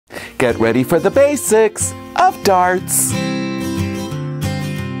get ready for the basics of darts.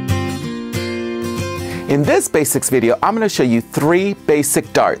 In this basics video, I'm going to show you 3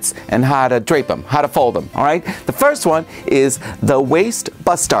 basic darts and how to drape them, how to fold them, all right? The first one is the waist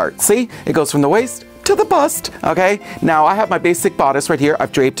bust dart. See, it goes from the waist to the bust, okay? Now, I have my basic bodice right here.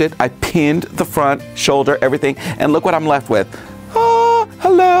 I've draped it. I pinned the front, shoulder, everything, and look what I'm left with. Oh,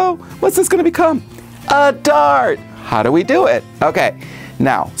 hello. What's this going to become? A dart. How do we do it? Okay.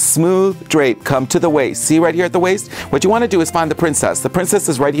 Now, smooth drape, come to the waist. See right here at the waist? What you want to do is find the princess. The princess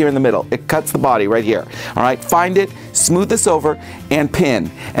is right here in the middle. It cuts the body right here. All right, find it, smooth this over, and pin.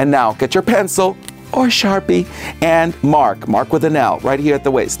 And now, get your pencil or Sharpie and mark with an L right here at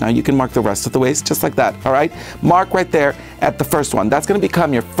the waist. Now, you can mark the rest of the waist just like that, all right? Mark right there at the first one. That's going to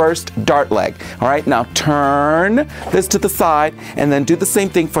become your first dart leg, all right? Now, turn this to the side and then do the same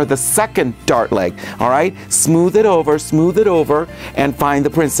thing for the second dart leg, all right? Smooth it over, and find the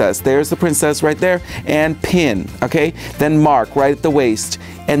princess. There's the princess right there, and pin, okay? Then mark right at the waist,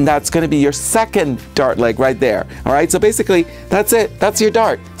 and that's going to be your second dart leg right there, all right? So basically, that's it. That's your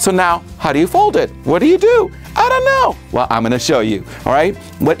dart. So now, how do you fold it? What do you do? I don't know. Well, I'm going to show you, all right?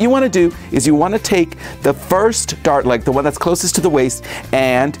 What you want to do is you want to take the first dart leg, the one that's closest to the waist,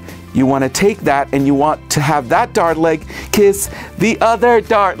 and you want to take that and you want to have that dart leg kiss the other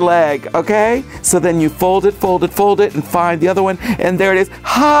dart leg, okay? So then you fold it, and find the other one, and there it is.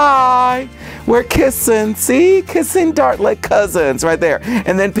 Hi! We're kissing, see? Kissing dart leg cousins right there.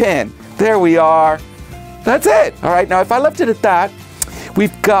 And then pin. There we are. That's it. All right, now if I left it at that,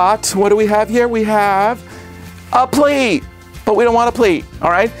 we've got, what do we have here? We have a pleat, but we don't want a pleat, all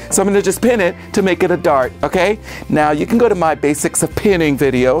right? So I'm going to just pin it to make it a dart, okay? Now you can go to my basics of pinning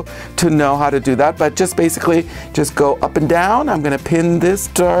video to know how to do that, but just basically just go up and down. I'm going to pin this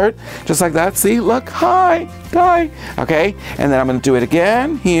dart just like that. See, look, hi, okay? And then I'm going to do it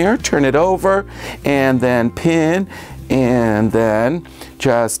again here, turn it over, and then pin, and then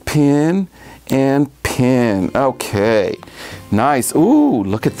just pin and pin. Okay, nice. Ooh,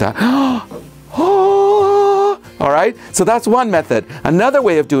 look at that. Oh, all right, so that's one method. Another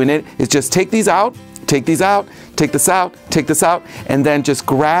way of doing it is just take these out, take this out, and then just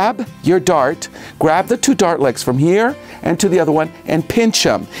grab your dart, grab the 2 dart legs from here and to the other one and pinch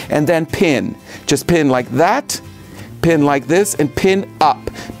them, and then pin. Just pin like that, pin like this, and pin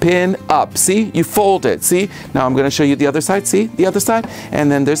up. See, you fold it. See, now I'm going to show you the other side. See, the other side,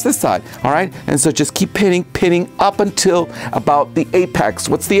 and then there's this side. All right, and so just keep pinning up until about the apex.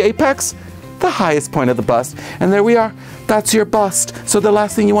 What's the apex? The highest point of the bust. And there we are. That's your bust. So the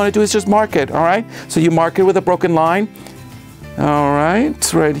last thing you want to do is just mark it. All right, so you mark it with a broken line. All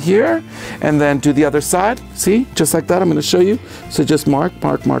right, right here, and then do the other side. See, just like that. I'm going to show you. So just mark,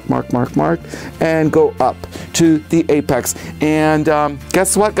 and go up to the apex. And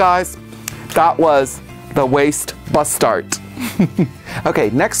guess what, guys? That was the waist bust dart. Okay,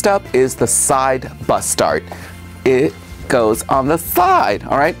 next up is the side bust dart. It goes on the side,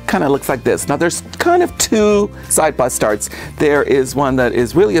 all right? Kind of looks like this. Now there's kind of 2 side bust darts. There is one that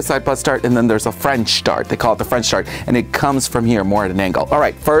is really a side bust dart, and then there's a French dart. They call it the French dart, and it comes from here more at an angle. All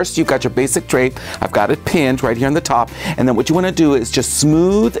right, first you've got your basic drape. I've got it pinned right here on the top, and then what you want to do is just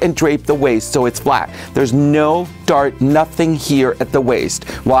smooth and drape the waist so it's flat. There's no dart, nothing here at the waist.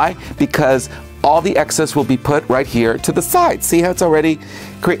 Why? Because all the excess will be put right here to the side. See how it's already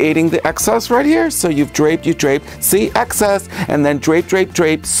creating the excess right here? So you've draped, see, excess, and then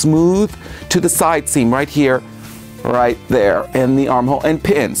drape, smooth to the side seam right here, right there in the armhole, and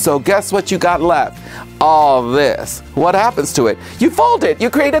pin. So guess what you got left? All this. What happens to it? You fold it, you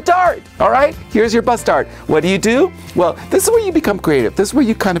create a dart, all right? Here's your bust dart. What do? Well, this is where you become creative. This is where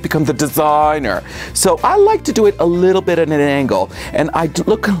you kind of become the designer. So I like to do it a little bit at an angle, and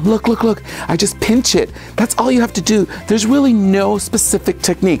look, I just pinch it. That's all you have to do. There's really no specific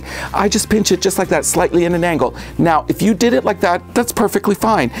technique. I just pinch it just like that, slightly in an angle. Now, if you did it like that, that's perfectly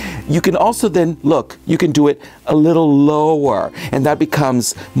fine. You can also then, look, you can do it a little lower, and that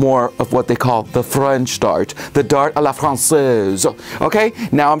becomes more of what they call the French dart, the dart à la française. Okay,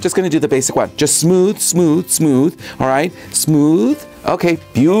 now I'm just going to do the basic one. Just smooth, all right, smooth. Okay,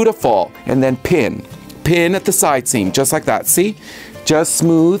 beautiful. And then pin at the side seam, just like that. See, just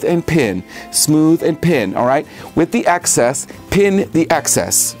smooth and pin, all right. With the excess, pin the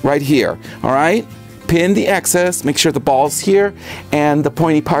excess right here, all right. Pin the excess, make sure the ball's here and the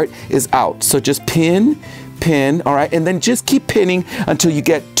pointy part is out. So just pin, all right, and then just keep pinning until you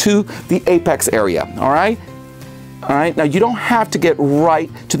get to the apex area, all right? All right, now you don't have to get right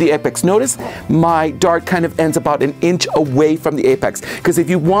to the apex. Notice my dart kind of ends about an inch away from the apex, because if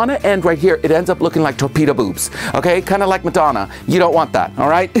you want to end right here, it ends up looking like torpedo boobs, okay? Kind of like Madonna. You don't want that, all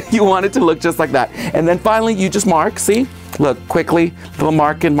right? You want it to look just like that. And then finally, you just mark, see? Look, quickly, little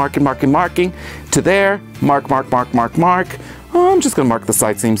marking to there, mark. Oh, I'm just gonna mark the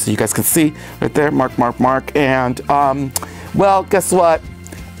side seam so you guys can see right there, mark, and well, guess what?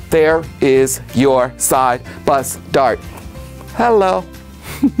 There is your side bust dart. Hello.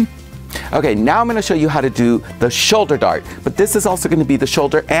 Okay, now I'm going to show you how to do the shoulder dart, but this is also going to be the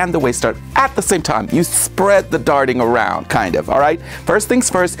shoulder and the waist dart at the same time. You spread the darting around, kind of, all right? First things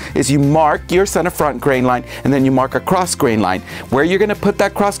first is you mark your center front grain line, and then you mark a cross grain line. Where you're going to put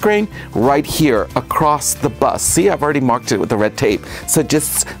that cross grain? Right here, across the bust. See, I've already marked it with the red tape. So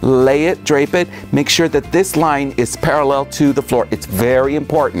just lay it, drape it, make sure that this line is parallel to the floor. It's very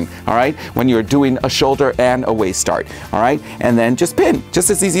important, all right, when you're doing a shoulder and a waist dart, all right? And then just pin, just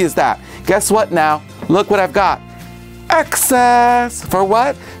as easy as that. Guess what now? Look what I've got. Excess for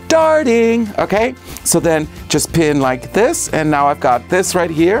what? Darting, okay? So then just pin like this, and now I've got this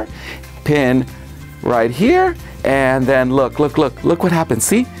right here, pin right here, and then look what happens,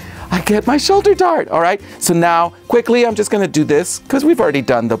 see? I get my shoulder dart, all right? So now, quickly, I'm just gonna do this, because we've already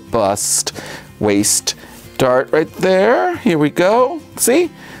done the bust, waist dart right there. Here we go, see?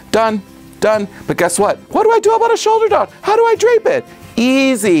 Done. But guess what? What do I do about a shoulder dart? How do I drape it?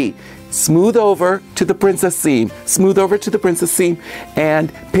 Easy. Smooth over to the princess seam. Smooth over to the princess seam and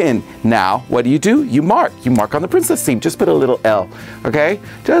pin. Now, what do? You mark. You mark on the princess seam. Just put a little L, okay?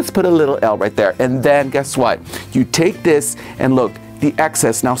 Just put a little L right there. And then guess what? You take this and look, the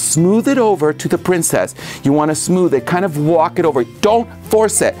excess. Now smooth it over to the princess. You want to smooth it, kind of walk it over. Don't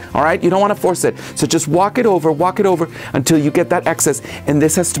force it, all right? You don't want to force it. So just walk it over until you get that excess. And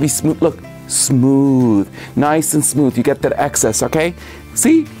this has to be smooth. Look, smooth, nice and smooth. You get that excess, okay?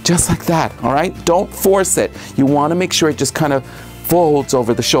 See, just like that, all right? Don't force it. You want to make sure it just kind of folds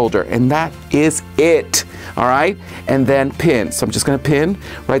over the shoulder, and that is it, all right? And then pin. So I'm just going to pin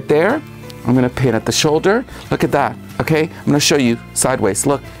right there. I'm going to pin at the shoulder. Look at that, okay? I'm going to show you sideways.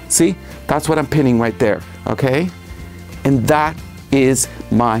 Look, see? That's what I'm pinning right there, okay? And that is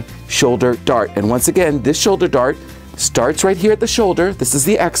my shoulder dart. And once again, this shoulder dart starts right here at the shoulder. This is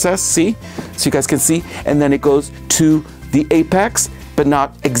the excess, see? So you guys can see. And then it goes to the apex, but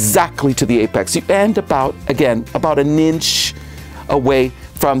not exactly to the apex. You end about, again, about an inch away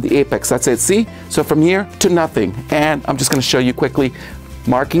from the apex. That's it, see? So from here to nothing. And I'm just gonna show you quickly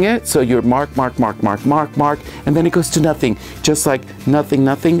marking it. So you're mark, and then it goes to nothing. Just like nothing,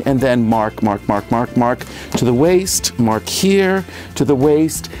 and then mark to the waist, mark here to the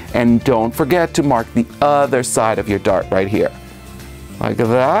waist, and don't forget to mark the other side of your dart right here. Like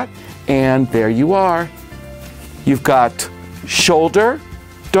that, and there you are. You've got shoulder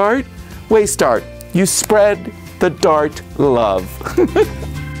dart, waist dart. You spread the dart love.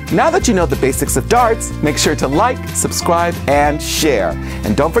 Now that you know the basics of darts, make sure to like, subscribe, and share.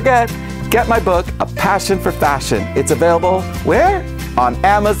 And don't forget, get my book, A Passion for Fashion. It's available where? On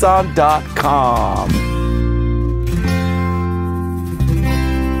Amazon.com.